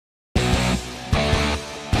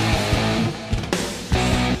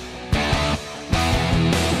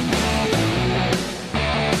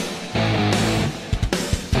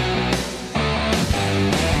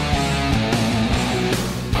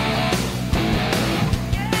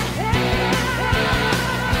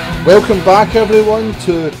Welcome back, everyone,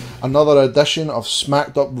 to another edition of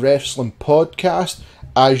Smacked Up Wrestling Podcast.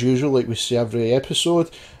 As usual, like we say every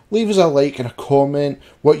episode, leave us a like and a comment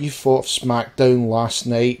what you thought of SmackDown last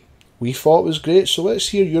night. We thought it was great, so let's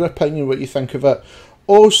hear your opinion, what you think of it.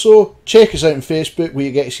 Also, check us out on Facebook where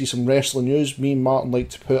you get to see some wrestling news me and Martin like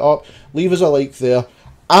to put up. Leave us a like there.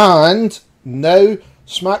 And now,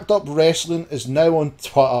 Smacked Up Wrestling is now on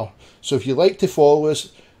Twitter. So if you'd like to follow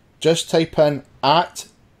us, just type in at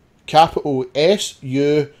capital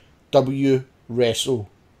SUW Wrestle.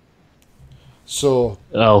 So,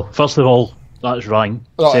 well, first of all, that's wrong.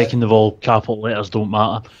 Second of all, capital letters don't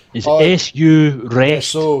matter. It's SU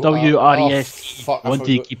Rest, WRES. I want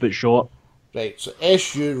to keep it short. Right, so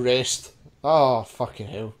SU Rest. Oh, fucking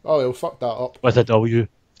hell. Oh, well, fuck that up. With a W.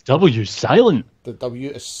 W silent. The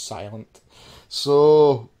W is silent.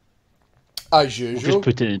 So, as usual. We'll just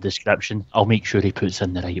put it in the description. I'll make sure he puts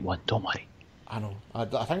in the right one. Don't worry. I know. I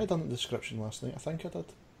think I done the description last night. I think I did.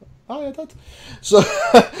 Oh, I did. So,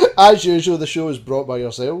 as usual, the show is brought by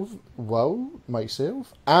yourself, well,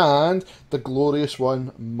 myself, and the glorious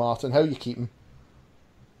one, Martin. How are you keeping?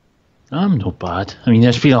 I'm not bad. I mean,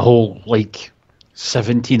 it's been a whole,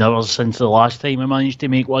 17 hours since the last time I managed to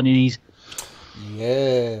make one of these.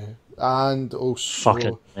 Yeah. And also... Fuck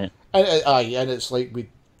it, mate. And it's like we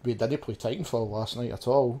didn't play Titanfall last night at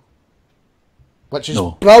all. Which is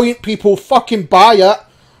brilliant, people. Fucking buy it.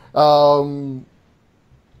 Don't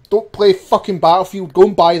play fucking Battlefield. Go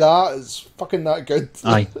and buy that. It's fucking that good.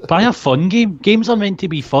 Aye. Buy a fun game. Games are meant to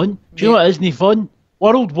be fun. Do you know what isn't fun?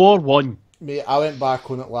 World War 1. Mate, I went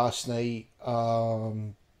back on it last night.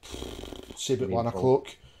 Say about 1 o'clock.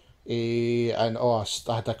 And I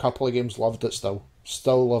had a couple of games. Loved it still.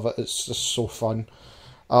 Still love it. It's just so fun.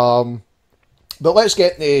 But let's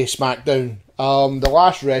get to SmackDown. The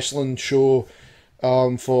last wrestling show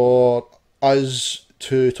for us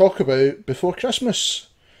to talk about before Christmas.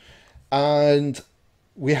 And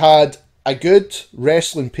we had a good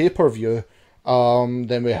wrestling pay-per-view.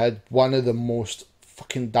 Then we had one of the most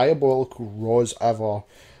fucking diabolical Raws ever.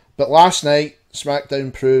 But last night,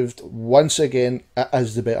 SmackDown proved once again it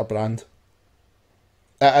is the better brand.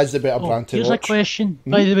 It is the better brand to watch. Here's a question,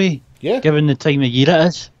 by the way. Yeah. Given the time of year it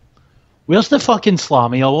is. Where's the fucking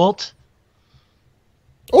Slammy Award?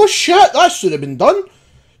 Oh shit, that should have been done.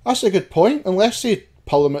 That's a good point. Unless they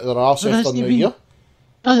pull them out of their arse after New Year.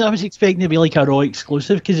 I was expecting to be like a Raw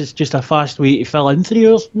exclusive because it's just a fast way to fill in 3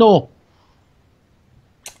 hours. No.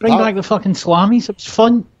 Bring back the fucking Slammies. It was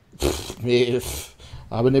fun. Mate,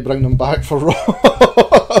 I wouldn't bring them back for Raw.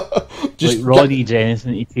 Raw needs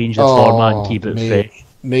anything to change the format and keep it fresh.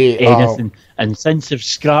 Mate, anything. And since they've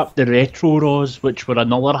scrapped the retro Raws, which were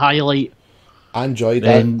another highlight, I enjoyed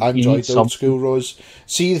that. I enjoyed the old school Raws.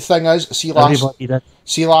 See, the thing is, see last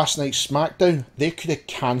night's SmackDown, they could have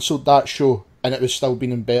cancelled that show and it would still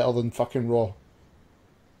been better than fucking Raw.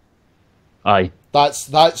 Aye. That's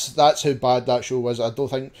how bad that show was. I don't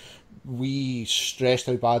think we stressed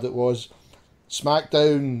how bad it was.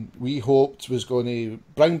 SmackDown, we hoped, was going to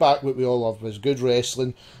bring back what we all loved, was good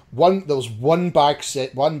wrestling. There was one bad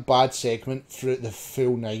segment throughout the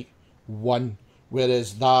full night. One.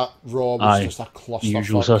 Whereas that Raw was just a clusterfuck.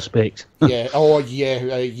 Usual suspects. Yeah. Oh,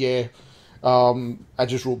 yeah. Yeah. I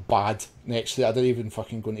just wrote bad next to it. I didn't even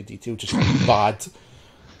fucking go into detail. Just bad.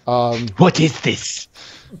 What is this?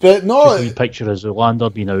 But no. Just a picture of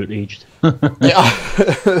Zoolander being outraged. Yeah.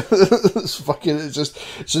 It's fucking. It's just.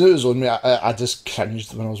 As soon as it was on me, I just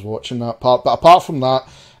cringed when I was watching that part. But apart from that,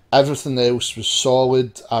 everything else was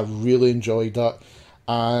solid. I really enjoyed it.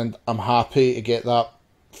 And I'm happy to get that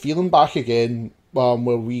feeling back again. Where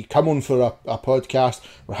we come on for a podcast,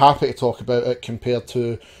 we're happy to talk about it compared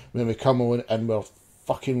to when we come on and we're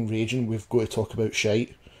fucking raging, we've got to talk about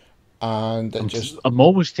shite. And I'm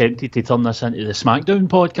almost tempted to turn this into the SmackDown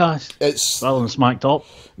podcast. It's rather than Smacked Up.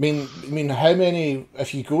 I mean, how many?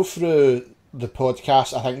 If you go through the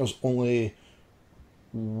podcast, I think there's only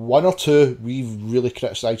 1 or 2 we've really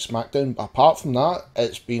criticised SmackDown. But apart from that,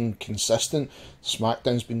 it's been consistent.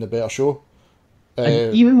 SmackDown's been the better show.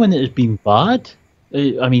 And even when it has been bad,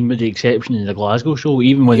 I mean, with the exception of the Glasgow show,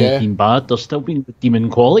 even when it's been bad, there's still been redeeming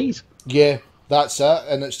qualities. Yeah, that's it.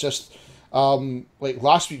 And it's just, like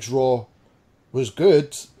last week's Raw was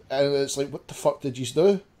good, and it's like, what the fuck did you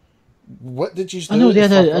do? What did you do? I know, they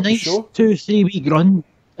had a nice 2-3 week run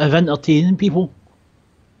of entertaining people,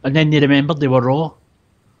 and then they remembered they were Raw.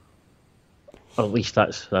 Or at least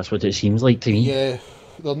that's what it seems like to me. Yeah,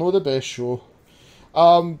 they're not the best show.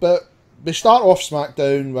 But we start off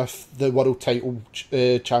SmackDown with the World Title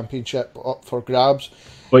Championship up for grabs.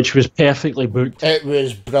 Which was perfectly booked. It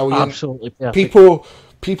was brilliant. Absolutely perfect.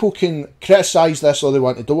 people can criticise this all they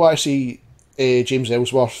want. They don't want to see James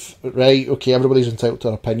Ellsworth, right? Okay, everybody's entitled to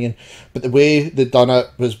their opinion, but the way they done it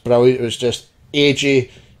was brilliant. It was just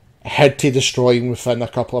AJ had to destroy him within a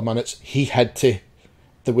couple of minutes. He had to,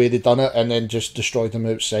 the way they done it, and then just destroyed him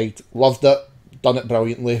outside. Loved it, done it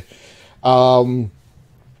brilliantly.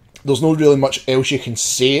 There's no really much else you can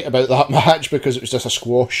say about that match because it was just a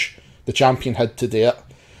squash. The champion had to do it.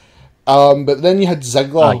 But then you had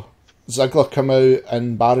Ziggler. Aye. Ziggler come out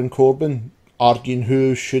and Baron Corbin arguing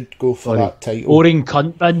who should go for that title. Boring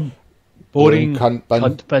cunt bin. Boring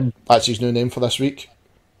cunt bin. That's his new name for this week.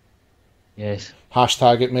 Yes.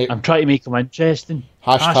 Hashtag it, mate. I'm trying to make him interesting.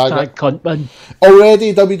 Hashtag it. Cunt bin.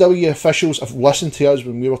 Already WWE officials have listened to us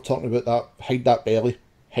when we were talking about that. Hide that belly.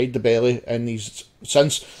 Hide the belly. And he's,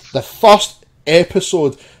 since the first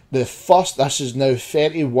episode, this is now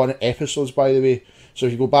 31 episodes, by the way. So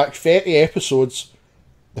if you go back 30 episodes,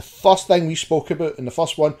 the first thing we spoke about in the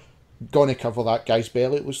first one, gonna cover that guy's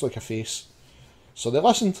belly. It looks like a face. So they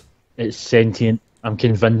listened. It's sentient. I'm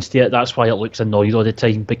convinced of it. That's why it looks annoyed all the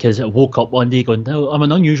time, because it woke up one day going, no, I'm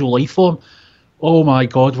an unusual life form. Oh my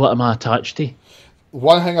God, what am I attached to?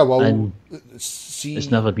 One thing I will see... It's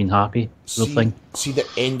never been happy. See the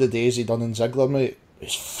end of days he done in Ziggler, mate.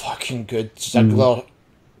 It's fucking good. Ziggler,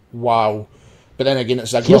 wow. But then again,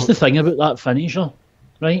 it's Ziggler. Here's the thing about that finisher,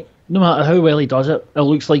 right? No matter how well he does it, it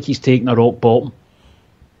looks like he's taking a rock bottom.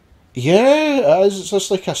 Yeah, it is. It's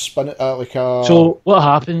just like a spin, like a... So, what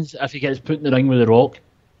happens if he gets put in the ring with The Rock,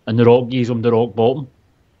 and The Rock gives him the rock bottom?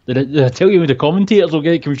 Did I tell you the commentators will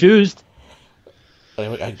get confused?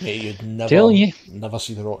 Mate, you'd never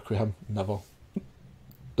see The Rock with him. Never.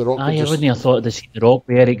 The Rock I wouldn't have thought they'd see The Rock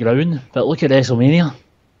with Eric Rowan, but look at WrestleMania.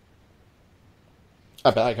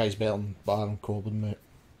 I bet that guy's better than Baron Corbin, mate.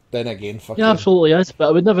 Then again, fuck yeah, absolutely is, but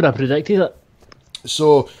I would never have predicted it.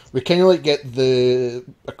 So we kind of like get a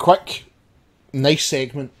quick, nice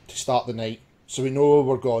segment to start the night, so we know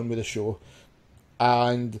we're going with the show,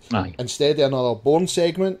 and instead of another Bourne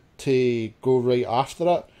segment to go right after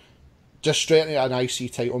it, just straight into an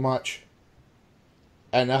IC title match.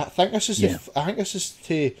 And I think this is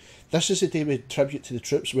this is the day we tribute to the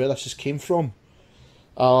troops where this came from.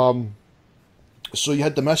 So you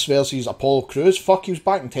had The Miz versus Apollo Crews. Fuck, he was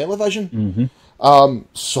back in television.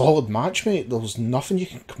 Solid match, mate. There was nothing you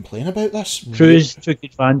can complain about this. Crews took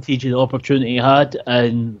advantage of the opportunity he had,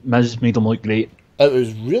 and Miz made him look great. It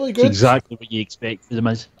was really good. It's exactly what you expect for The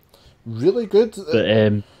Miz. Really good. But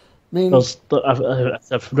I mean,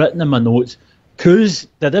 I've written in my notes, Crews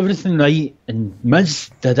did everything right, and Miz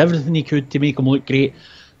did everything he could to make him look great.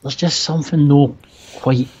 There's just something not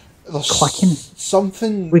quite clicking.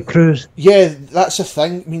 Something with Crews. Yeah, that's the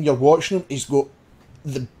thing. I mean, you're watching him. He's got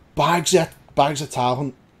the bags of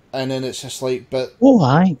talent, and then it's just like, but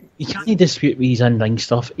aye, you can't dispute with his in-ring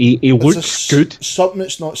stuff. He looks good. Something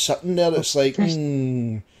that's not sitting there. It's like,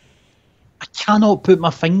 I cannot put my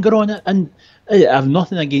finger on it, and I have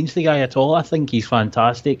nothing against the guy at all. I think he's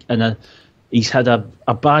fantastic, and he's had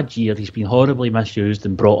a bad year. He's been horribly misused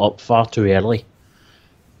and brought up far too early.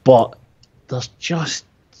 But there's just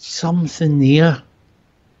something there,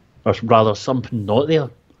 or rather something not there,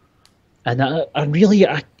 and I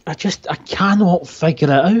cannot figure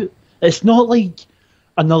it out. It's not like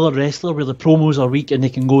another wrestler where the promos are weak and they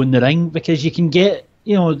can go in the ring, because you can get,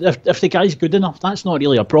 if the guy's good enough, that's not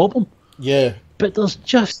really a problem. Yeah. But there's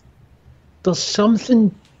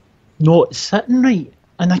something not sitting right,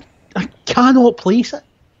 and I cannot place it,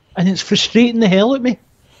 and it's frustrating the hell out of me.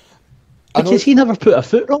 Because he never put a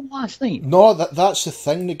foot wrong last night. No, that's the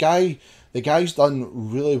thing. The guy's done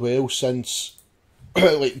really well since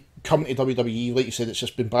like coming to WWE. Like you said, it's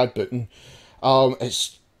just been bad booking.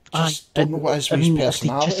 It's just don't know what his personality. If he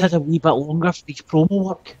just had a wee bit longer for his promo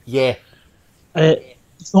work. Yeah.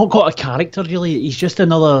 He's not got a character really. He's just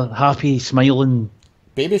another happy, smiling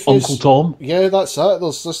babyface Uncle Tom. Yeah, that's it.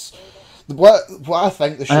 There's just what I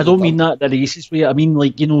think. They should I don't mean that the racist way. I mean,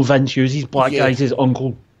 like, Vince uses black guys as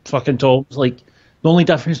Uncle fucking Tom's. Like, the only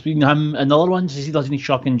difference between him and the other ones is he doesn't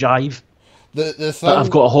shuck and jive. The thing, but I've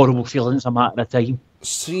got a horrible feeling it's a matter of time.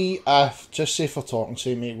 See, just say for talking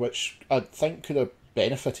to me, which I think could have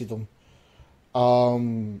benefited them.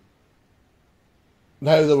 Now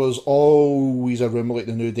there was always a rumour like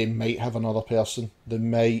the New Day might have another person. They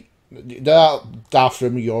might. That daft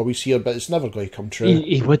rumour you always hear, but it's never going to come true.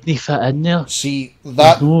 He wouldn't fit in there. See,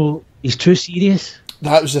 that... he's too serious.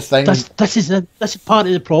 That was the thing. This is part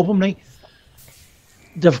of the problem, right?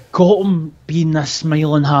 They've got him being this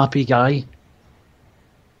smiling, happy guy.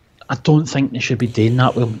 I don't think they should be doing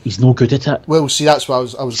that with him. He's no good at it. Well, see, that's what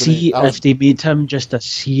I was if they made him just a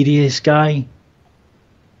serious guy,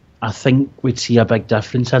 I think we'd see a big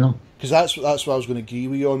difference in him. Because that's what I was going to agree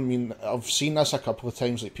with you on. I mean, I've seen this a couple of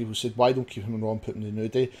times. Like, people said, why don't keep him on Raw and put him in the New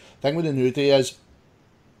Day? The thing with the New Day is,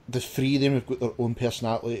 the three of them have got their own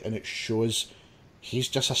personality, and it shows. He's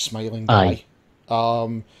just a smiling guy.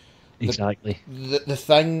 Exactly. The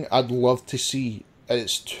thing I'd love to see,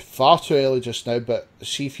 it's far too early just now, but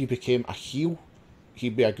see if he became a heel,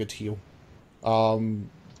 he'd be a good heel.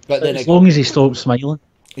 But then as long as he stops smiling.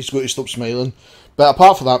 He's got to stop smiling. But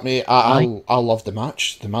apart from that, mate, I loved the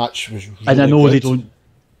match. The match was really and I know good. they don't.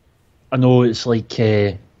 I know it's like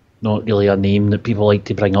not really a name that people like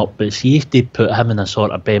to bring up, but see if they put him in a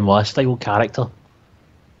sort of Benoit style character,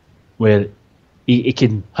 where he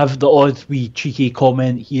can have the odd wee cheeky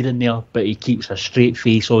comment here and there, but he keeps a straight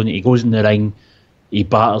face on. He goes in the ring, he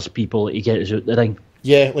batters people, he gets out the ring.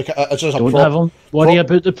 Yeah, like just don't have him worry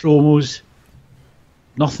about the promos.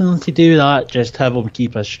 Nothing to do with that. Just have him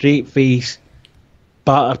keep a straight face,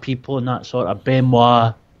 batter people in that sort of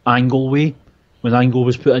Benoit Angle way. When Angle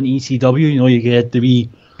was put in ECW, you get the wee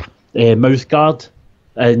mouth guard,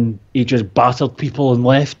 and he just battered people and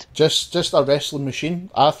left. Just a wrestling machine.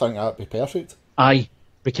 I think that'd be perfect. Aye,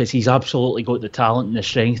 because he's absolutely got the talent and the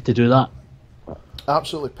strength to do that.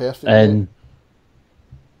 Absolutely perfect. And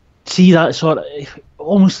see that sort of,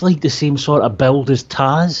 almost like the same sort of build as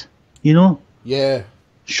Taz, Yeah.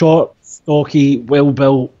 Short, stocky, well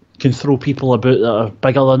built, can throw people about that are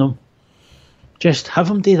bigger than him. Just have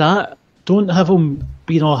him do that. Don't have him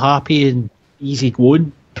being all happy and easy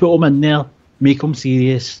going. Put him in there, make him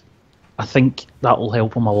serious. I think that will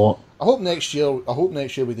help him a lot. I hope next year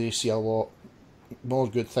we do see a lot more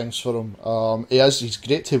good things for him. He's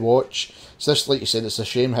great to watch. It's just like you said, it's a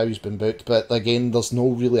shame how he's been booked, but again, there's no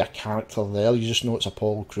really a character there. You just know it's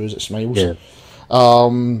Apollo Crews that smiles. Yeah.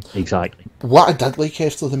 Exactly. What I did like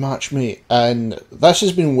after the match, mate, and this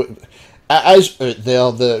has been, it is out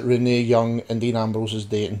there that Renee Young and Dean Ambrose is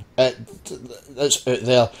dating. It's out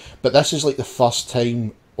there, but this is like the first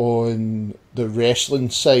time on the wrestling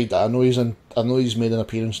side. I know he's made an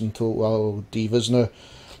appearance in Total Divas now,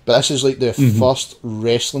 but this is like the first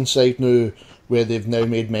wrestling side now where they've now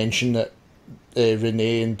made mention that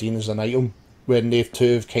Renee and Dean is an item, when they've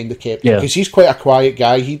two have kind of kept, because he's quite a quiet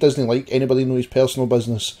guy. He doesn't like anybody know his personal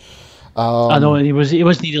business. I know, and he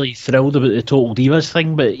wasn't really thrilled about the Total Divas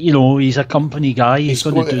thing, but he's a company guy. He's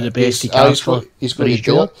going to do the best he can for his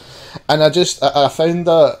job. And I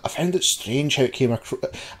found it strange how it came across.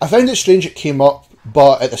 I found it strange it came up,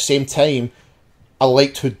 but at the same time, I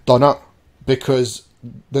liked who'd done it, because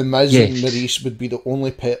the Miz and Maurice would be the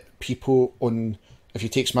only people on, if you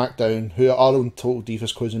take SmackDown, who are on Total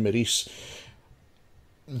Divas causing Maurice.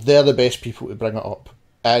 They're the best people to bring it up,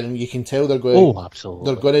 and you can tell they're going. Oh, absolutely.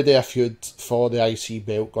 They're going to do a feud for the IC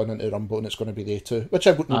belt going into Rumble, and it's going to be they two, which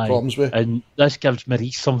I've got no problems with. And this gives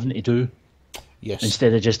Maurice something to do. Yes.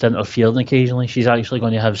 Instead of just interfering occasionally, she's actually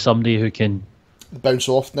going to have somebody who can bounce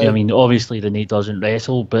off now. I mean, obviously Renee doesn't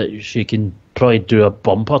wrestle, but she can probably do a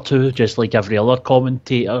bump or two, just like every other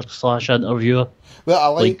commentator / interviewer. Well, I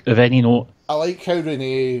like of any note. I like how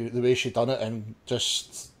Renee, the way she done it, and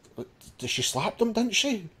just. She slapped him, didn't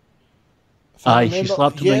she? Aye, she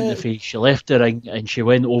slapped him right in the face. She left the ring and she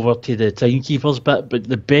went over to the timekeeper's bit. But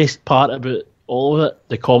the best part about all of it,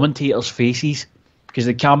 the commentators' faces, because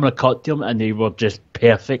the camera cut to them and they were just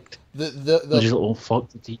perfect. They're just like, oh fuck,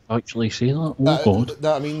 did he actually say that? Oh god.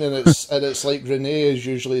 I mean, and it's like Renee is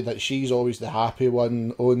usually that she's always the happy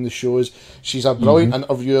one on the shows. She's a brilliant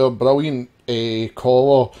interviewer, brilliant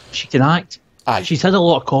caller. She can act. Aye. She's had a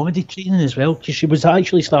lot of comedy training as well, because she was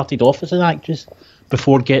actually started off as an actress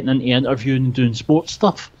before getting into interviewing and doing sports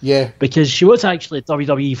stuff. Yeah. Because she was actually a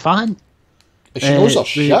WWE fan. She knows her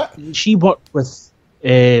shit. She worked with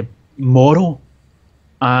Morrow,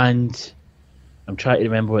 and I'm trying to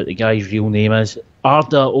remember what the guy's real name is.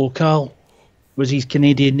 Arda Okal was his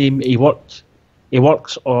Canadian name. He works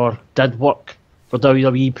or did work for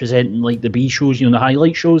WWE presenting like the B shows, the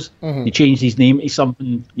highlight shows. He changed his name to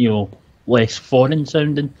something, less foreign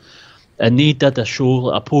sounding, and they did a show,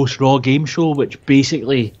 like a post-Raw game show, which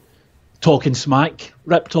basically Talking Smack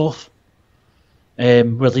ripped off, where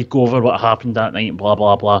they'd go over what happened that night and blah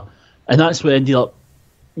blah blah, and that's what ended up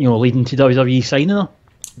leading to WWE signing her.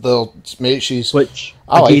 Which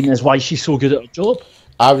again is why she's so good at her job.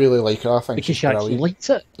 I really like her. I think because she's she actually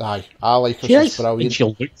likes it. Aye, I like her. She's brilliant. And she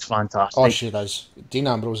looks fantastic. Oh, she does. Dean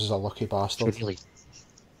Ambrose is a lucky bastard. She's really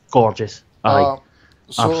gorgeous. Aye,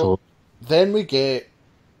 absolutely. Then we get...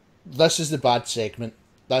 This is the bad segment.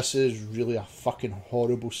 This is really a fucking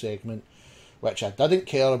horrible segment, which I didn't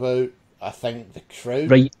care about. I think the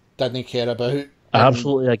crowd didn't care about. I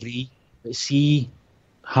absolutely agree. But see,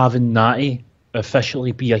 having Natty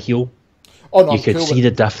officially be a heel. Oh, no, You could see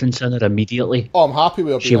the difference in her immediately. Oh, I'm happy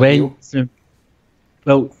with her She being a heel. went from,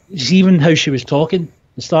 well, see, even how she was talking,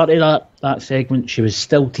 the start of that segment, she was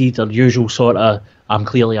stilted, her usual sort of, I'm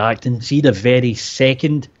clearly acting. See, the very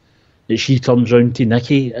second that she turns round to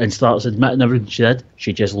Nikki and starts admitting everything she did,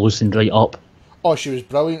 she just loosened right up. Oh, she was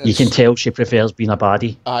brilliant. You can tell she prefers being a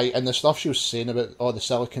baddie. Aye, and the stuff she was saying about, the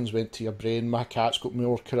silicons went to your brain, my cat's got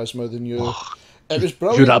more charisma than you. It was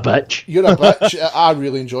brilliant. You're a bitch. You're a bitch. I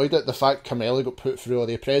really enjoyed it. The fact Carmella got put through all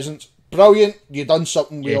the presents. Brilliant. You done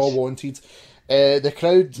something we all wanted. The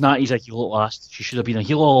crowd... Natty's a heel at last. She should have been a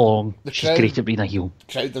heel all along. She's great at being a heel.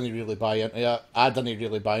 The crowd didn't really buy into it. I didn't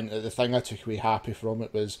really buy into it. The thing I took away happy from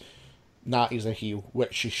it was Natty's a heel,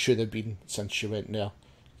 which she should have been since she went there.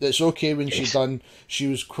 It's okay when she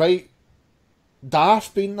was quite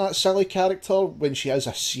daft being that silly character when she is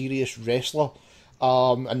a serious wrestler.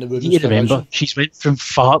 And the women's you remember, division. she's went from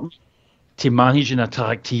farting to managing a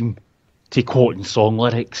tag team to quoting song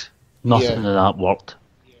lyrics. Nothing of that worked.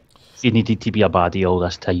 She needed to be a baddie all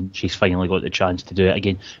this time. She's finally got the chance to do it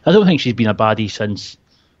again. I don't think she's been a baddie since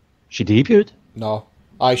she debuted. No.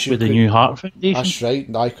 With the New Heart Foundation. That's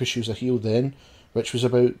right, because she was a heel then, which was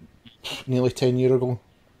about nearly 10 years ago.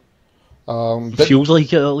 But, feels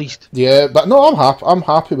like it at least. Yeah, but no, I'm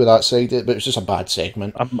happy with that side, but it's just a bad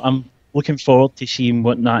segment. I'm looking forward to seeing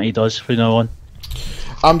what Natty does from now on.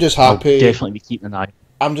 I'm just happy. I'll definitely be keeping an eye.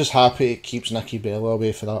 I'm just happy it keeps Nikki Bella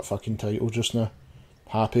away for that fucking title just now.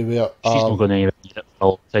 Happy with it. She's not going to even need it for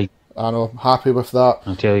all the time. I know, happy with that.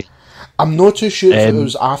 I'll tell you. I'm not too sure if it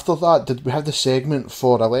was after that. Did we have the segment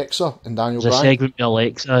for Alexa and Daniel Bryan? There's a segment with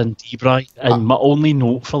Alexa and Debray, and my only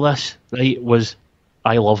note for this, right, was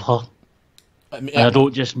I love her. And I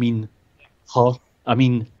don't just mean her. I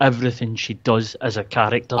mean everything she does as a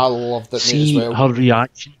character. I loved it. See as well. Her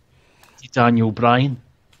reaction to Daniel Bryan.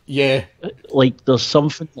 Yeah. Like, there's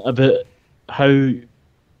something about how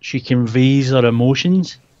she conveys her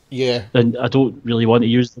emotions. Yeah. And I don't really want to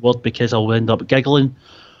use the word because I'll end up giggling.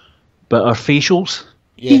 But her facials,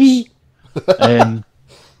 yes,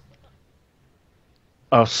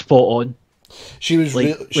 are spot on. She was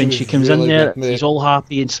like when she comes really in there, good, she's all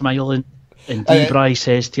happy and smiling, and Debray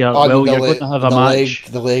says to her, "Well, you're going to have a match."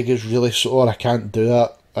 The leg is really sore. I can't do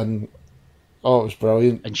that, and it was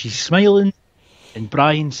brilliant. And she's smiling, and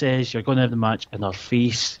Bryan says, "You're going to have the match," and her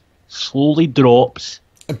face slowly drops,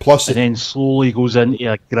 and then slowly goes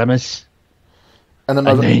into a grimace. And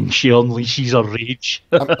then she unleashes her rage.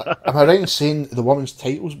 am I right in saying the women's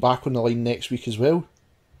title's back on the line next week as well?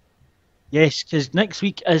 Yes, because next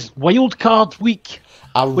week is Wild Card Week,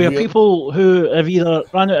 where people who have either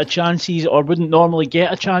ran out of chances or wouldn't normally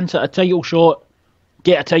get a chance at a title shot,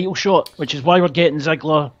 get a title shot, which is why we're getting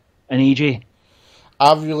Ziggler and AJ.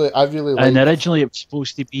 I really like. And originally it was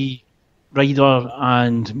supposed to be Ryder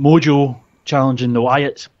and Mojo challenging the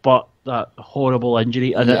Wyatts, but that horrible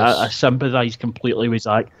injury, and I sympathise completely with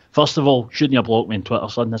Zach. First of all, shouldn't you block me on Twitter,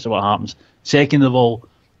 son? This is what happens. Second of all,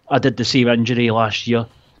 I did the same injury last year.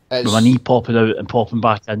 With my knee popping out and popping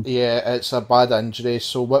back in. Yeah, it's a bad injury.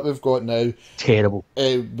 So what we've got now... Terrible.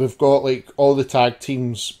 We've got like all the tag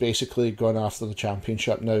teams basically gone after the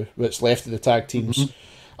championship now. What's left of the tag teams.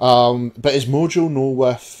 Mm-hmm. But is Mojo no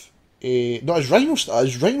with... no, is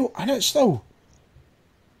Rhino in it still?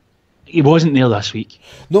 He wasn't there this week.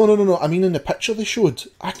 No. I mean, in the picture they showed,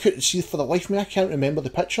 I couldn't see for the life of me. I can't remember the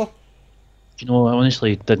picture. You know, I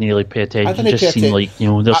honestly didn't really pay attention. It just seemed like,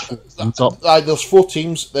 there's 4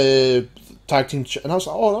 teams, the tag team, and I was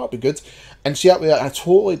like, oh, that'd be good. And see, I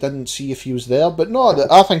totally didn't see if he was there, but no,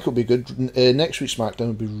 I think it'll be good. Next week's SmackDown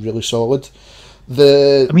will be really solid.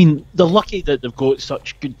 I mean, they're lucky that they've got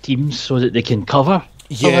such good teams so that they can cover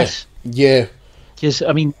this. Yeah. Because,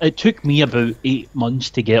 I mean, it took me about 8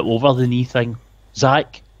 months to get over the knee thing.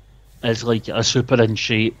 Zach is like a super in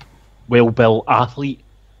shape, well-built athlete.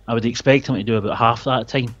 I would expect him to do about half that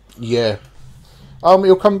time. Yeah.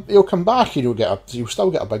 He'll come back and he'll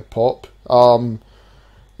still get a big pop.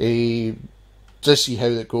 Just see how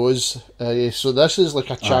it goes. So this is like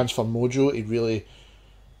a chance for Mojo to really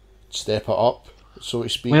step it up, so to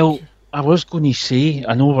speak. Well, I was going to say,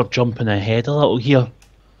 I know we're jumping ahead a little here,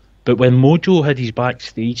 but when Mojo had his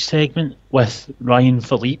backstage segment with Ryan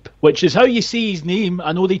Philippe, which is how you say his name,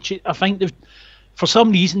 I know I think for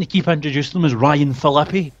some reason they keep introducing him as Ryan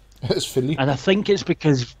Philippi. It's Philippe. And I think it's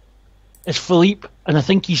because it's Philippe, and I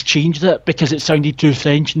think he's changed it because it sounded too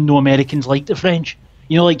French and no Americans liked the French.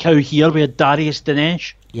 You know, like how here we had Darius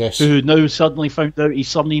Dinesh, who now suddenly found out his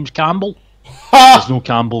surname's Campbell. There's no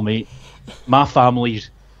Campbell, mate. My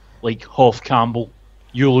family's like Hoff Campbell.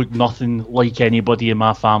 You look nothing like anybody in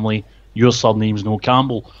my family. your surname's no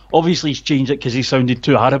Campbell. Obviously, he's changed it because he sounded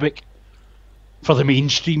too Arabic for the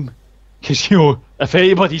mainstream. Because, if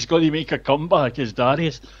anybody's going to make a comeback, it's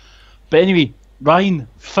Darius. But anyway, Ryan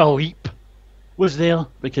Philippe was there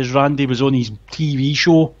because Randy was on his TV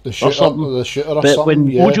show The shooter or but something. when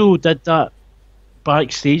Yeah. Mojo did that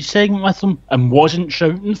backstage segment with him and wasn't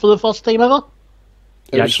shouting for the first time ever,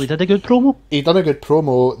 he actually did a good promo. He done a good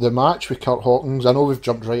promo. The match with Kurt Hawkins, I know we've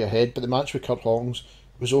jumped right ahead, but the match with Kurt Hawkins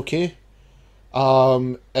was okay.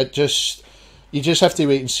 You just have to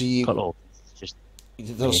wait and see. Cut off. Just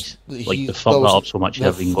There's, they fucked that up so much.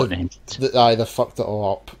 Everything got ended. They fucked it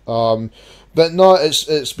all up. But no,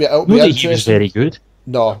 it'll be He was interesting. very good.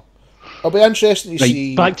 No, it'll be interesting to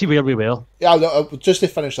see. Back to where we were. Yeah, no, just to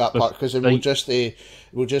finish that part because Right.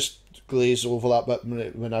 we'll just glaze over that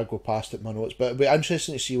bit when I go past it my notes. But it'll be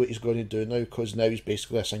interesting to see what he's going to do now because now he's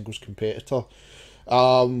basically a singles competitor,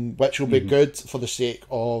 which will be good for the sake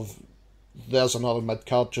of there's another mid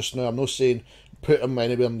card just now. I'm not saying put him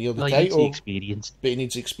anywhere near the He needs title, the experience. but he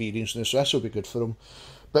needs experience now, so this will be good for him.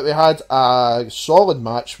 But we had a solid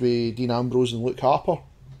match with Dean Ambrose and Luke Harper.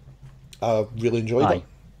 I really enjoyed it.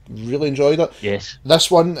 Really enjoyed it. Yes. This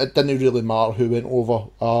one, it didn't really matter who went over,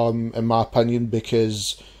 in my opinion,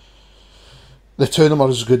 because the two of them are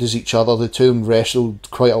as good as each other. The two of them wrestled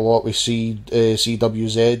quite a lot with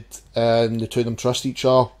CWZ, and the two of them trust each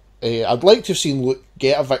other. I'd like to have seen Luke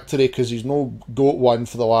get a victory because he's no GOAT one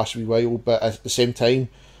for the last wee while, but at the same time,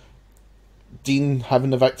 Dean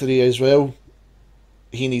having the victory as well,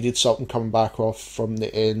 he needed something coming back off from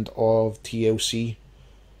the end of TLC.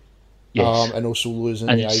 Yes. And also losing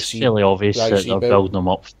And the it's IC. fairly obvious the that IC they're belt. building them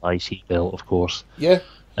up for the IC belt, of course. Yeah.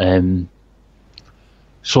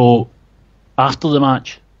 So, after the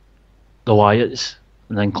match, the Wyatts,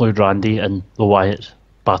 and include Randy and the Wyatts,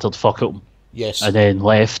 battered fuck at him. Yes. And then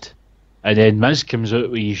left. And then Miz comes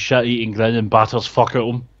out with his shit-eating grin and batters fuck at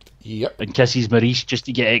him. Yep. And kisses Maurice just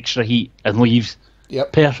to get extra heat and leaves.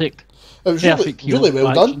 Yep. Perfect. It was Perfect. really well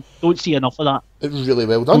action. done. Don't see enough of that. It was really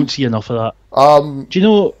well done. Don't see enough of that. Do you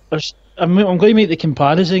know, I'm going to make the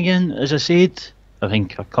comparison again, as I said, I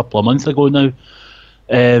think a couple of months ago now.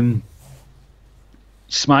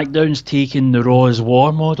 SmackDown's taken the Raw as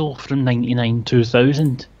War model from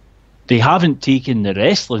 99-2000. They haven't taken the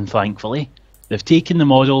wrestling, thankfully. They've taken the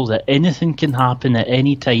model that anything can happen at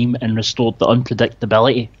any time and restored the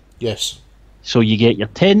unpredictability. Yes. So you get your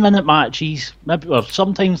 10-minute matches, maybe, or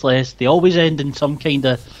sometimes less. They always end in some kind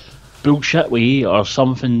of bullshit way or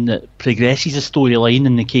something that progresses the storyline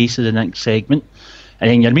in the case of the next segment. And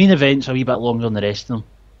then your main event's a wee bit longer than the rest of them.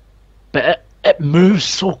 But it moves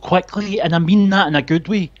so quickly, and I mean that in a good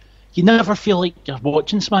way. You never feel like you're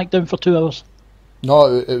watching SmackDown for 2 hours.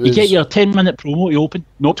 No, it was... You get your 10-minute promo to open,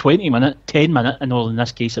 not 20-minute, 10-minute, and in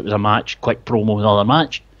this case it was a match, quick promo, another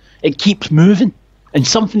match. It keeps moving, and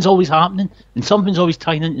something's always happening, and something's always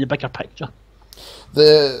tying into the bigger picture.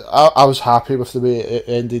 I was happy with the way it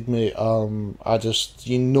ended, mate. I just,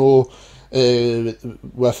 with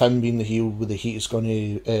him being the heel, with the heat is going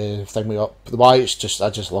to thing me up. The Wyatts,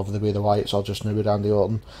 I just love the way the Wyatts are just now with Randy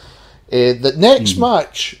Orton. The next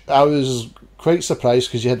match, I was quite surprised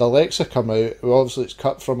because you had Alexa come out. Obviously, it's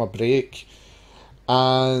cut from a break,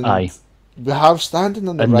 and we have standing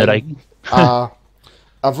in the ring.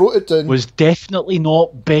 I've wrote it down. Was definitely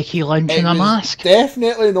not Becky Lynch in a mask.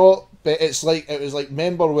 Definitely not. But it was like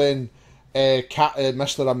remember when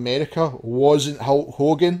Mr. America wasn't Hulk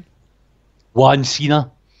Hogan. Juan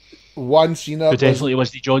Cena. Who definitely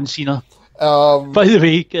was the John Cena. By the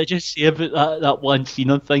way, can I just say about that Juan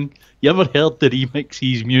Cena thing? You ever heard the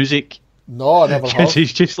remixes music? No, I never have. Because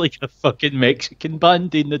it's just like a fucking Mexican band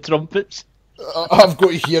doing the trumpets. I've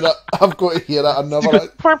got to hear it. I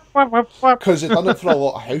never... Because they've done it for a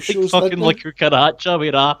lot of house shows. Fucking like cucaracha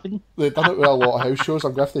with rapping. They've done it with a lot of house shows.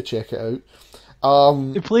 I'm going to have to check it out.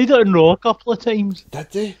 They played it on Raw a couple of times.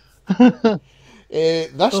 Did they?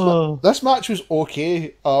 This match was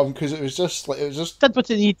okay because it was just did what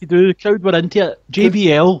they needed to do. The crowd were into it.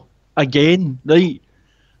 JBL again, right?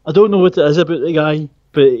 I don't know what it is about the guy,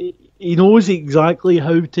 but he knows exactly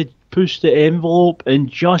how to push the envelope in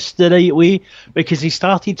just the right way because he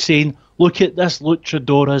started saying, "Look at this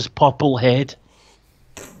luchadora's purple head,"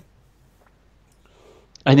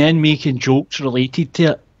 and then making jokes related to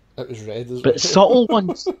it. It was red as well. But subtle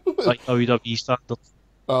ones, like WWE standards.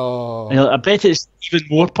 Oh. And I bet it's even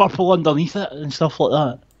more purple underneath it and stuff like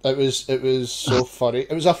that. It was so funny.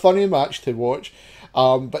 It was a funny match to watch,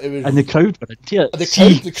 but it was. And the crowd were into it.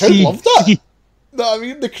 The crowd loved it. No, I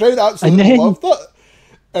mean the crowd absolutely loved it,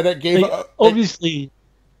 and it gave it. Obviously,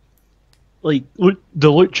 like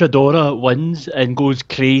the luchadora wins and goes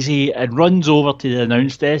crazy and runs over to the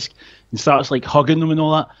announce desk, and starts like hugging them and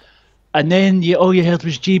all that. And then all you heard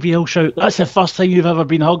was JBL shout, "That's the first time you've ever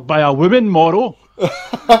been hugged by a woman, Morrow."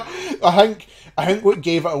 I think what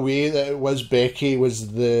gave it away that it was Becky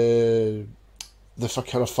was the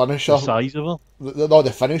kind of finisher. The size of her.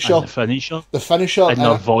 The finisher. And the finisher. The finisher. And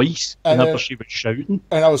her voice. Whenever she was shouting.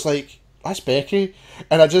 And I was like, that's Becky.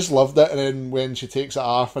 And I just loved it. And then when she takes it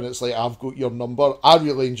off and it's like, I've got your number. I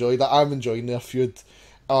really enjoyed it. I'm enjoying their feud.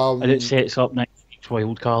 And it sets up next week's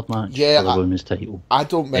wild card match for the women's title. I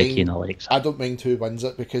don't mind. Becky and Alexa. I don't mind who wins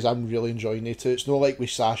it because I'm really enjoying it too. It's not like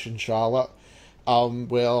with Sasha and Charlotte,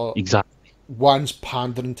 where exactly one's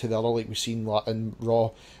pandering to the other like we've seen in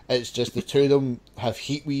Raw. It's just the two of them have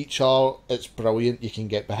heat with each other. It's brilliant. You can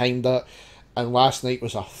get behind it. And last night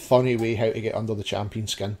was a funny way how to get under the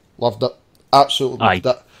champion's skin. Loved it. Absolutely loved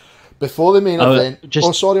it. Before the main event...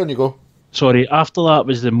 sorry, on you go. Sorry, after that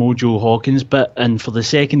was the Mojo Hawkins bit, and for the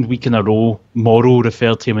second week in a row, Morrow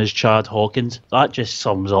referred to him as Chad Hawkins. That just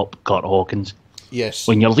sums up Kurt Hawkins. Yes.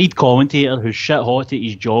 When your lead commentator, who's shit hot at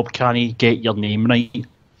his job, can't get your name right.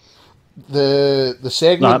 The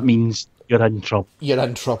segment... That means... You're in trouble. You're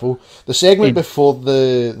in trouble. The segment before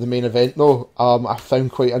the main event, though, I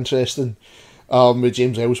found quite interesting with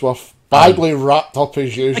James Ellsworth. Badly wrapped up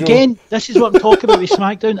as usual. Again, this is what I'm talking about with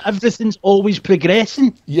SmackDown. Everything's always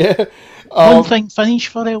progressing. Yeah. One thing finished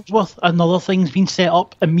for Ellsworth, another thing's been set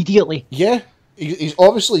up immediately. Yeah. He's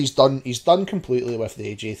obviously he's done completely with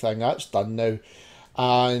the AJ thing. That's done now.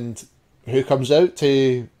 And who comes out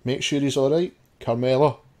to make sure he's alright?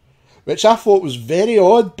 Carmella. Which I thought was very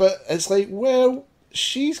odd, but it's like, well,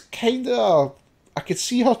 she's kind of... I could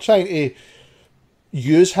see her trying to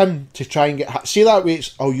use him to try and get... See that way,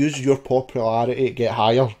 I'll use your popularity to get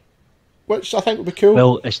higher. Which I think would be cool.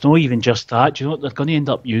 Well, it's not even just that. Do you know what? They're going to end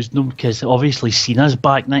up using them because obviously Cena's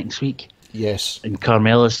back next week. Yes. And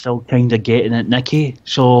Carmella's still kind of getting at Nikki.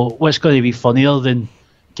 So what's going to be funnier than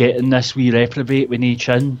getting this wee reprobate with no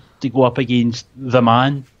chin to go up against the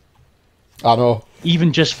man? I know.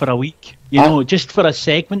 Even just for a week, just for a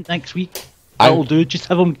segment next week, that'll do. Just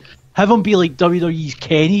have him be like WWE's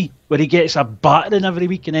Kenny, where he gets a battering every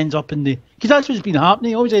week and ends up in the... Because that's what's been happening.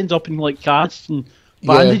 He always ends up in like casts and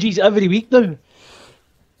bandages every week now.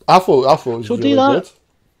 I thought it was really good.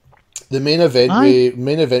 The main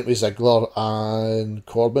event with Ziggler and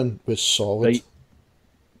Corbin was solid, right.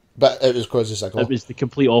 But it was because of Ziggler. It was the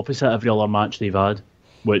complete opposite of every other match they've had,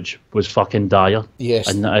 which was fucking dire. Yes,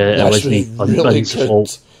 and it wasn't really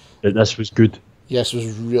fault that this was good. Yes, it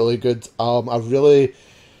was really good.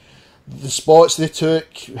 The spots they took,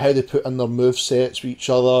 how they put in their move sets with each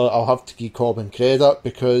other, I'll have to give Corbin credit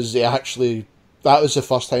because they actually, that was the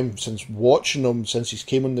first time since watching him, since he's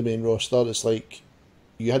came on the main roster, it's like,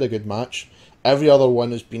 you had a good match. Every other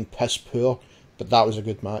one has been piss poor, but that was a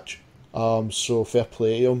good match. So fair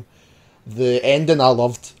play to him. The ending I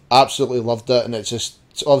loved, absolutely loved it, and it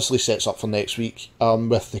obviously sets up for next week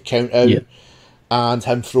with the count out and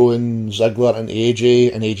him throwing Ziggler into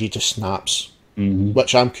AJ, and AJ just snaps,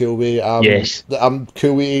 which I'm cool with. Yes, I'm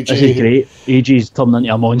cool with AJ. This is great. AJ's turned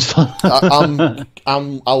into a monster. I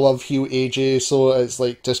love heel AJ, so it's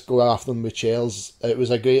like just go after them with chairs. It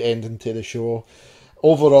was a great ending to the show.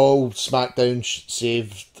 Overall, SmackDown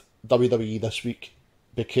saved WWE this week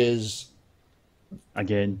because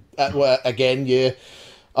again, because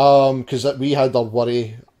we had our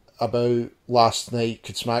worry about last night.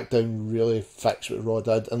 Could SmackDown really fix what Raw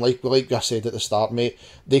did? And like I said at the start, mate,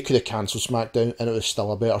 they could have cancelled SmackDown and it was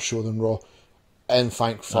still a better show than Raw. And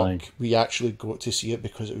thank fuck we actually got to see it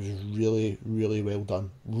because it was really, really well done.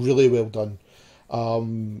 Really well done.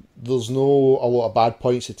 There's a lot of bad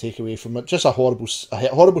points to take away from it. Just a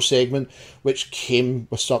horrible segment, which came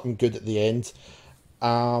with something good at the end.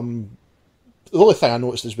 The only thing I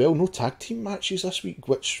noticed as well, no tag team matches this week,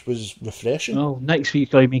 which was refreshing. Oh, next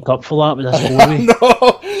week I make up for that with this movie.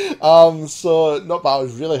 But I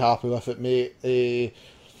was really happy with it, mate.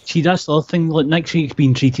 See, that's the other thing. Like, next week's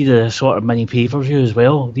been treated as a sort of mini pay-per-view as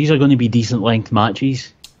well. These are going to be decent length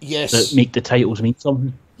matches. Yes. That make the titles mean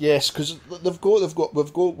something. Yes, because we've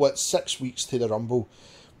got what 6 weeks to the Rumble,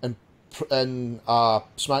 and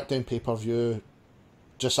SmackDown pay-per-view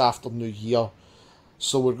just after New Year.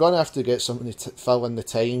 So we're going to have to get something to fill in the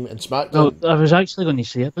time. And SmackDown... Well, I was actually going to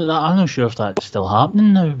say it, but I'm not sure if that's still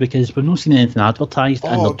happening now, because we've not seen anything advertised,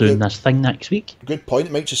 and they're doing this thing next week. Good point.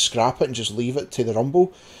 It might just scrap it and just leave it to the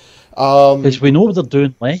Rumble. Because we know they're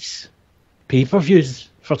doing less pay-per-views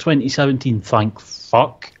for 2017, thank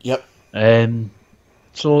fuck. Yep.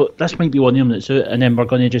 So this might be one of them that's out, and then we're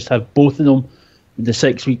going to just have both of them the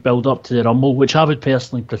 6-week build up to the Rumble, which I would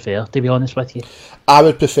personally prefer, to be honest with you. I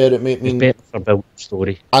would prefer it, mate. It's better for building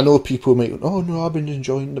story. I know people might, oh no, I've been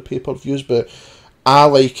enjoying the pay-per-views, but I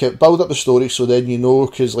like it. Build up the story so then you know,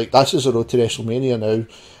 because like this is a road to WrestleMania now.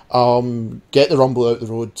 Get the Rumble out the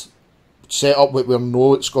road, set up what we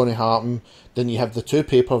know it's going to happen. Then you have the 2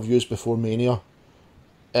 pay-per-views before Mania,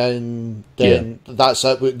 and then that's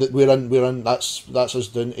it. We're in. That's us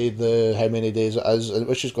down to the how many days it is,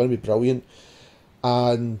 which is going to be brilliant.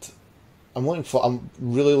 And I'm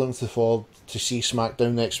really looking forward to see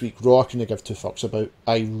SmackDown next week. Raw I couldn't give 2 fucks about.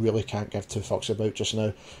 I really can't give 2 fucks about just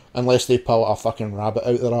now, unless they pull a fucking rabbit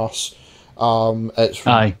out their arse.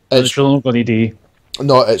 It's not going to do.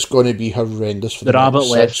 No, it's going to be horrendous for the rabbit next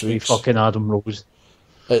left 6 weeks. Fucking Adam Rose.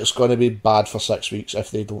 It's going to be bad for 6 weeks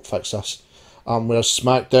if they don't fix this. Whereas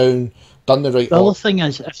SmackDown done the right. The other thing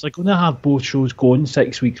is, if they're going to have both shows going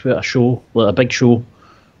 6 weeks with a show, like a big show,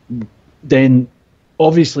 then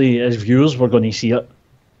obviously as viewers we're going to see it.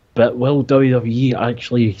 But will WWE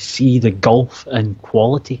actually see the gulf in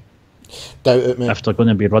quality? Doubt it, mate. If they're going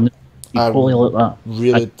to be running equally like that,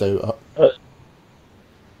 really doubt it.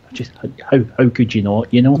 Just how could you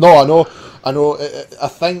not? You know? No, I know. I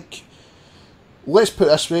think. Let's put it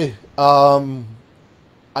this way.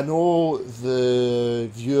 I know the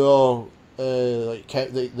viewer,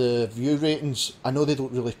 the view ratings. I know they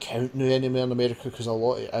don't really count now anymore in America because a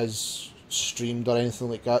lot of it is streamed or anything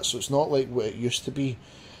like that. So it's not like what it used to be.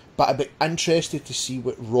 But I'd be interested to see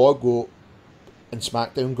what Raw got and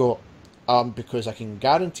SmackDown got. Because I can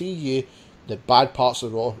guarantee you, the bad parts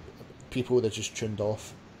of Raw, people that just tuned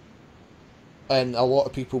off. And a lot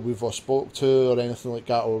of people we've spoke to or anything like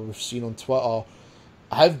that, or we've seen on Twitter,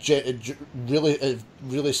 have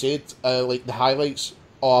really said like the highlights.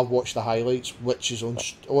 Oh, I've watched the highlights, which is on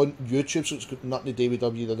YouTube, so it's got nothing to do with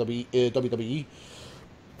WWE.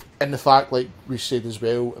 And the fact, like we said as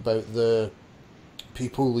well, about the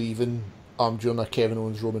people leaving during a Kevin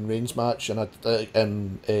Owens Roman Reigns match and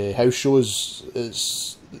house shows,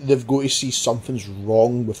 they've got to see something's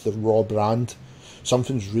wrong with the Raw brand.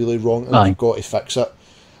 Something's really wrong and they've got to fix it.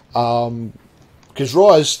 Because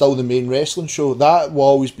Raw is still the main wrestling show. That will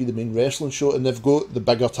always be the main wrestling show, and they've got the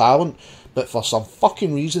bigger talent, but for some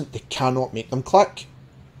fucking reason they cannot make them click.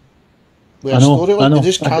 With a storyline, they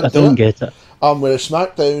just can't do it. Get it. Whereas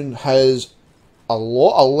SmackDown has a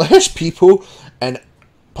lot of less people, and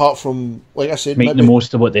apart from, like I said, make the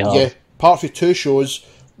most of what they have. Yeah, apart from 2 shows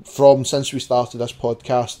from since we started this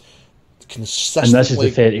podcast, consistently. And this is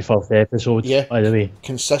the 34th episode, by the way.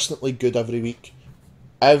 Consistently good every week.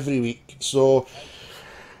 So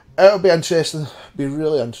it'll be interesting. Be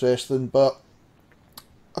really interesting, but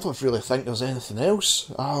I don't really think there's anything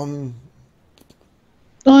else. No,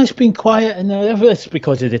 it's been quiet, and it's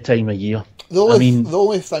because of the time of year. The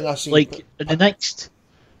only thing I see, like in the next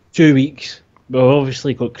 2 weeks, we've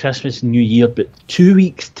obviously got Christmas and New Year, but 2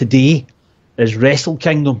 weeks today is Wrestle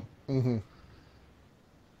Kingdom. Mm-hmm.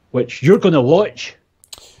 Which you're going to watch.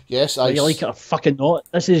 Yes, whether you like it or fucking not.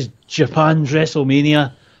 This is Japan's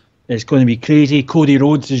WrestleMania. It's going to be crazy. Cody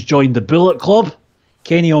Rhodes has joined the Bullet Club.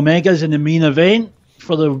 Kenny Omega's in the main event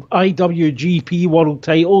for the IWGP World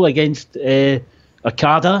Title against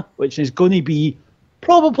Okada, which is going to be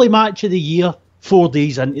probably match of the year 4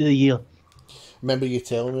 days into the year. Remember you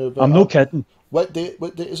telling me about? I'm no kidding. What date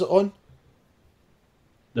is it on?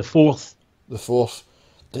 The 4th. The 4th.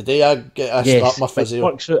 The day I start my physio. It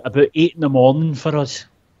works out about 8 in the morning for us.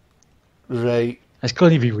 Right. It's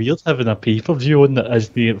going to be weird having a pay-per-view on that is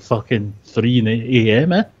being fucking 3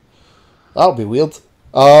 a.m, eh? That'll be weird.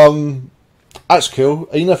 That's cool.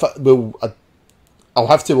 Even if I'll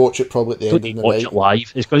have to watch it probably at the end of the night. Watch it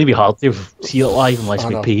live. It's going to be hard to see it live unless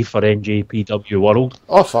we pay for NJPW World.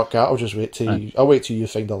 Oh fuck that! I'll just wait till I'll wait till you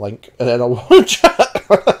find a link and then I'll watch it.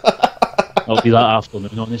 I'll be that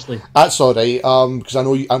afternoon, honestly. That's all right. Because I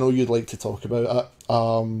know you'd like to talk about it.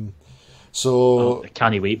 So I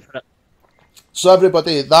can't wait for it. So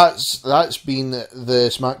everybody, that's been the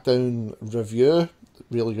SmackDown review.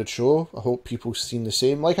 Really good show. I hope people seen the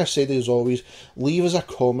same. Like I said, as always, leave us a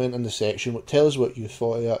comment in the section. Tell us what you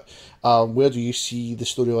thought of it. Where do you see the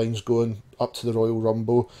storylines going up to the Royal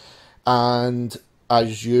Rumble? And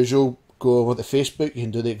as usual, go over to Facebook. You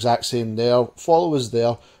can do the exact same there. Follow us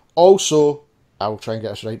there. Also, I'll try and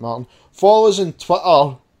get this right, Martin. Follow us on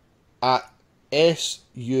Twitter at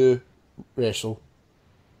SUWrestle.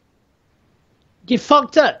 You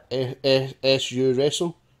fucked it. SU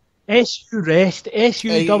Wrestle. SU Rest.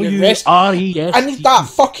 SUWRES. I need that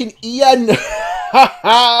fucking E in.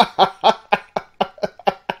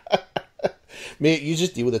 Mate, you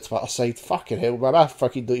just deal with the Twitter side. Fucking hell, man. I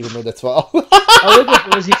fucking don't even know the Twitter. I would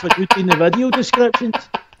have was if I could in the video descriptions.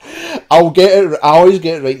 I'll get it. I always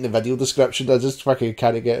get it right in the video description. I just fucking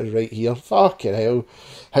can't get it right here. Fucking hell.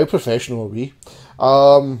 How professional are we?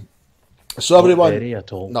 So everyone... Not very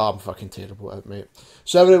at all. No, I'm fucking terrible at it, mate.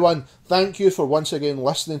 So everyone, thank you for once again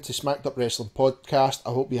listening to Smacked Up Wrestling Podcast. I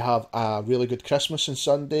hope you have a really good Christmas and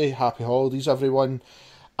Sunday. Happy holidays, everyone.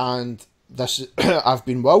 And this I've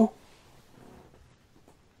been Will.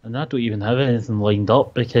 And I don't even have anything lined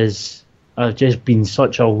up because I've just been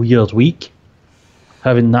such a weird week.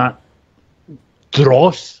 Having that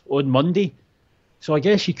dross on Monday. So I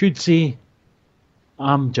guess you could say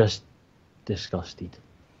I'm just disgusted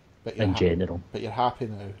in general. But you're happy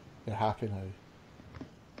now. You're happy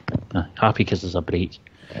now. Happy because there's a break.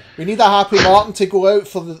 We need a Happy Martin to go out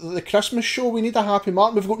for the Christmas show. We need a Happy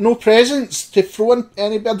Martin. We've got no presents to throw in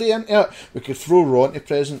anybody into it. We could throw Raw into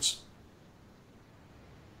presents.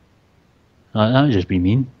 That would just be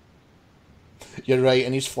mean. You're right,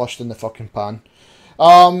 and he's flushed in the fucking pan.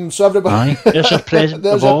 So everybody... Aye, there's a present.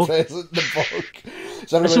 There's the a present in the bog.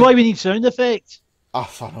 So That's why we need sound effects. I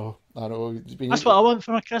know. That's what I want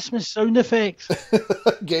for my Christmas, sound effects.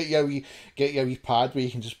 Get your wee pad where you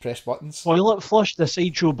can just press buttons. Toilet flush, the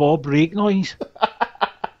Sideshow Bob rake noise.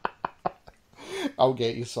 I'll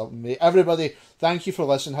get you something, mate. Everybody, thank you for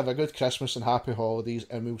listening. Have a good Christmas and happy holidays,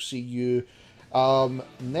 and we'll see you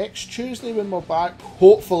next Tuesday when we're back.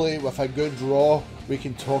 Hopefully with a good Raw we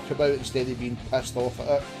can talk about instead of being pissed off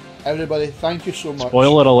at it. Everybody, thank you so much.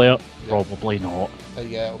 Spoiler alert, probably not.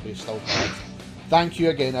 Yeah, it'll be still bad. Thank you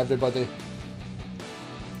again, everybody.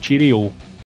 Cheerio.